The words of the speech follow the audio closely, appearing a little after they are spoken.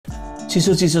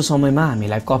चिसो चिसो समयमा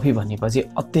हामीलाई कफी भनेपछि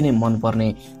अति नै मनपर्ने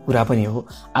कुरा पनि हो।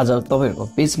 आज तपाईहरुको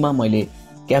पेजमा मैले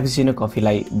क्यापुचिनो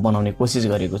कफीलाई बनाउने कोसिस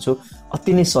गरेको छु।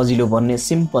 अति नै सजिलो बन्ने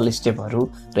सिम्पल स्टेपहरु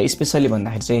र स्पेशली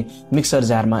भन्दाखेरि चाहिँ मिक्सर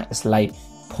जारमा यसलाई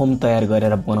फोम तयार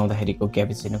गरेर बनाउँदाखेरिको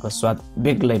क्यापुचिनोको स्वाद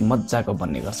बेग्लै मज्जाको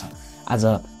बन्ने गर्छ। आज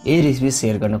यही रेसिपी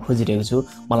शेयर गर्न खोजिरहेको छु।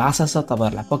 मलाई आशा छ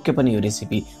तपाईहरुलाई पक्कै पनि यो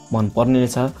रेसिपी मन पर्ने नै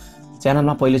छ।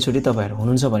 च्यानलमा पहिलोचोटि तपाईहरु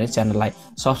हुनुहुन्छ भने च्यानललाई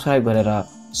सब्स्क्राइब गरेर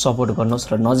सपोर्ट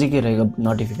गर्नुहोस् र नजिकै रहेको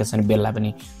नोटिफिकेसन बेललाई पनि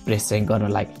प्रेस चाहिँ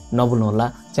गर्नलाई नभुल्नुहोला।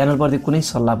 च्यानलप्रति कुनै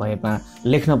सल्लाह भएमा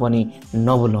लेख्न पनि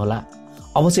नभुल्नुहोला।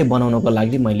 अब चाहिँ बनाउनको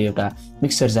लागि मैले एउटा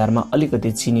मिक्सर जारमा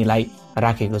अलिकति चिनीलाई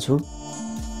राखेको छु।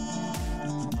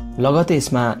 लगतै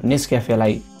यसमा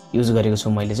नेस्क्याफेलाई युज गरेको छु।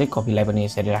 मैले चाहिँ कफीलाई पनि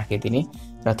यसरी राखिदिने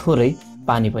र थोरै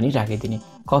पानी पनि राखिदिने।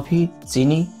 कफी,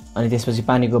 चिनी अनि त्यसपछि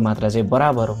पानीको मात्रा चाहिँ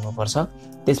बराबर हुनुपर्छ।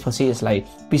 त्यसपछि यसलाई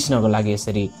पिस्नको लागि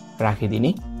यसरी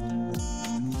राखिदिने।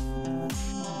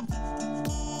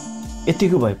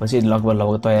 यतिको भएपछि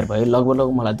लगभग तयार भयो। लगभग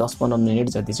मलाई 10-15 मिनेट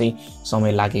जति चाहिँ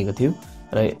समय लागेको थियो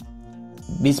र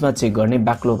बीचमा चेक गर्ने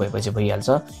बाक्लो भएपछि भइहाल्छ।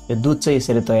 यो दुध चाहिँ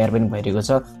यसरी तयार पनि भइरहेको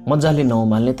छ। मज्जाले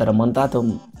नउमाल्ने तर मनतातो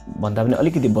भन्दा पनि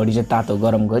अलिकति बढी चाहिँ तातो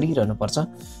गरम गरिरहनु पर्छ।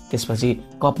 त्यसपछि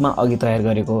कपमा अघि तयार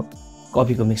गरेको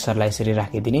कफीको मिक्सरलाई यसरी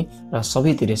राखिदिने र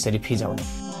सबैतिर यसरी फिजाउने।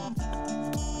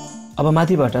 अब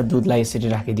माथिबाट दुधलाई यसरी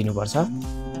राखिदिनु पर्छ।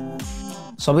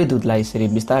 सबै दुधलाई यसरी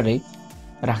बिस्तारै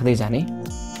राख्दै जाने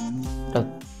र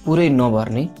पुरै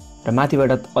नभर्ने र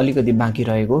माथिबाट अलिकति बाँकी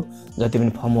रहेको जति पनि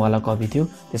फर्मवाला कफी थियो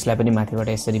त्यसलाई पनि माथिबाट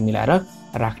यसरी मिलाएर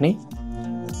राख्ने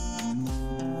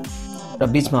र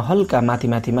बीचमा हल्का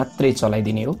माथि मात्रै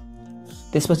चलाइदिने हो।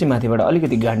 त्यसपछि माथिबाट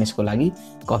अलिकति गार्निसको लागि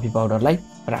कफी पाउडरलाई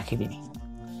राखिदिने।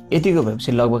 यतिको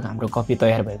भएपछि लगभग हाम्रो कफी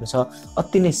तयार भएको छ।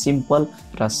 अति नै सिम्पल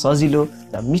र सजिलो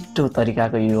र मिठो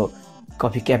तरिकाको यो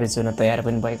कफी क्यापुचिनो तयार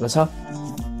पनि भएको छ।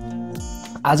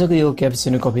 आजको यो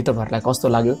क्यापुचिनो कफी तपाईहरुलाई कस्तो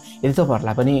लाग्यो? यदि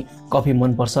तपाईहरुलाई पनि कफी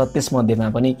मन पर्छ, त्यसमध्येमा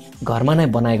पनि घरमा नै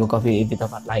बनाएको कफी यदि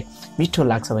तपाईहरुलाई मिठो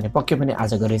लाग्छ भने पक्कै पनि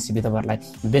आजको रेसिपी तपाईहरुलाई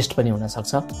बेस्ट पनि हुन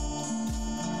सक्छ।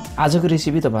 आजको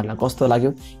रेसिपी तपाईहरुलाई कस्तो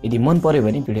लाग्यो? यदि मन पर्यो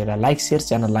भने भिडियोलाई लाइक, शेयर,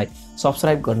 च्यानललाई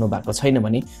सब्स्क्राइब गर्नु भएको छैन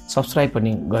भने सब्स्क्राइब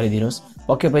पनि गरिदिनुस्।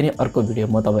 पक्कै पनि अर्को भिडियो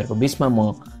म तपाईहरुको बीचमा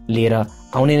म लिएर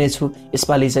आउने नै छु।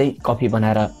 यसपालि चाहिँ कफी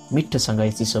बनाएर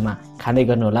मिठोसँगै चिसोमा खाँदै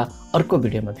गर्नु होला। अर्को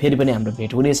भिडियोमा फेरि पनि हाम्रो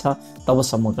भेट हुनेछ।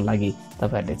 तबसम्मको लागि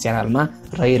तपाईहरुले च्यानलमा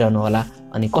रहिरहनु होला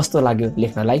अनि कस्तो लाग्यो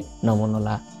लेख्नलाई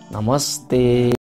नभुल्नुहोला। नमस्ते।